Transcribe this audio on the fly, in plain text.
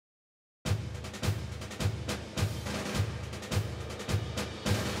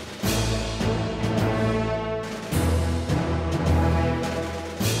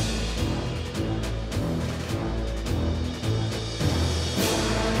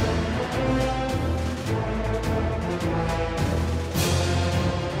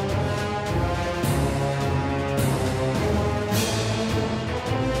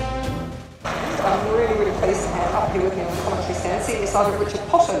and Senior Sergeant Richard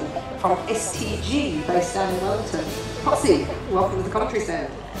Potton from STG, based down in Wellington. Potsy, welcome to the commentary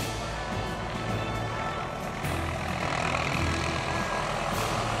stand.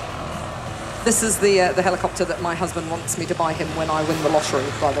 This is the helicopter that my husband wants me to buy him when I win the lottery,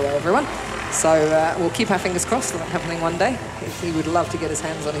 by the way, everyone. So we'll keep our fingers crossed for that happening one day. He would love to get his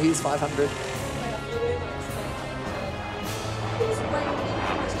hands on a Hughes 500.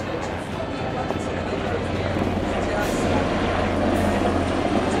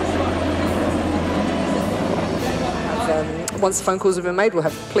 Once phone calls have been made, we'll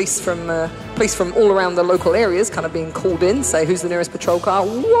have police from all around the local areas kind of being called in, say who's the nearest patrol car.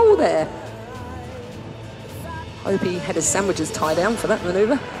 Whoa there! Hope he had his sandwiches tied down for that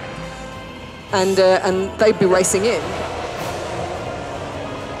manoeuvre. And they'd be racing in.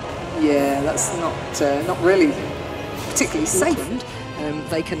 Yeah, that's not really particularly safe.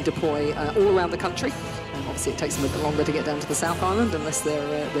 They can deploy all around the country. Obviously, it takes them a bit longer to get down to the South Island unless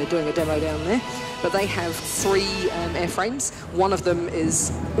they're doing a demo down there. But they have 3 airframes. One of them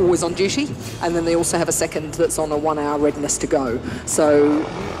is always on duty, and then they also have a second that's on a 1-hour readiness to go. So.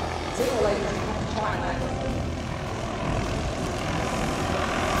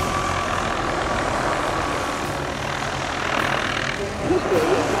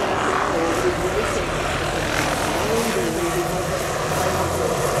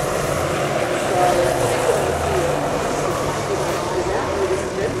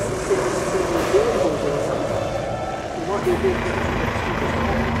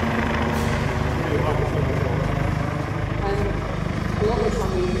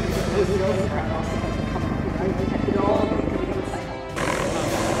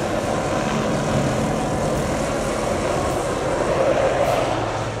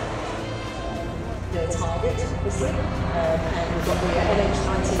 And we've got the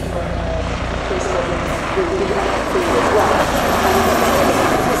NH90 from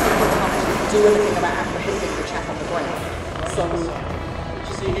do anything about apprehending the chap on the ground. So,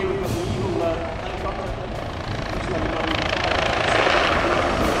 you see here we've got the Eagle helicopter.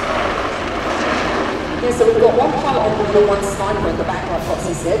 Yeah, so we've got one pilot on board and one sniper in the back, like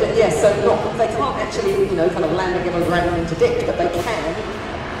Foxy said. And yes, so they can't actually, kind of land again and ram them into dick, but they can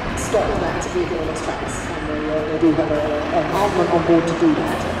stop that vehicle on its tracks. They do have an armament on board to do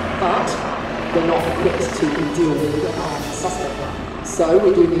that, but they're not equipped to deal with an armed suspect. So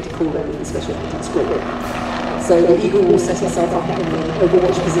we do need to call them the special tactics squadron. So the Eagle will set itself up in the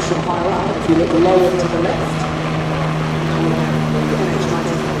overwatch position higher up. If you look lower to the left, we have the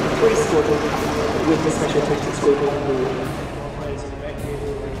NH90 squadron with the special tactics squadron.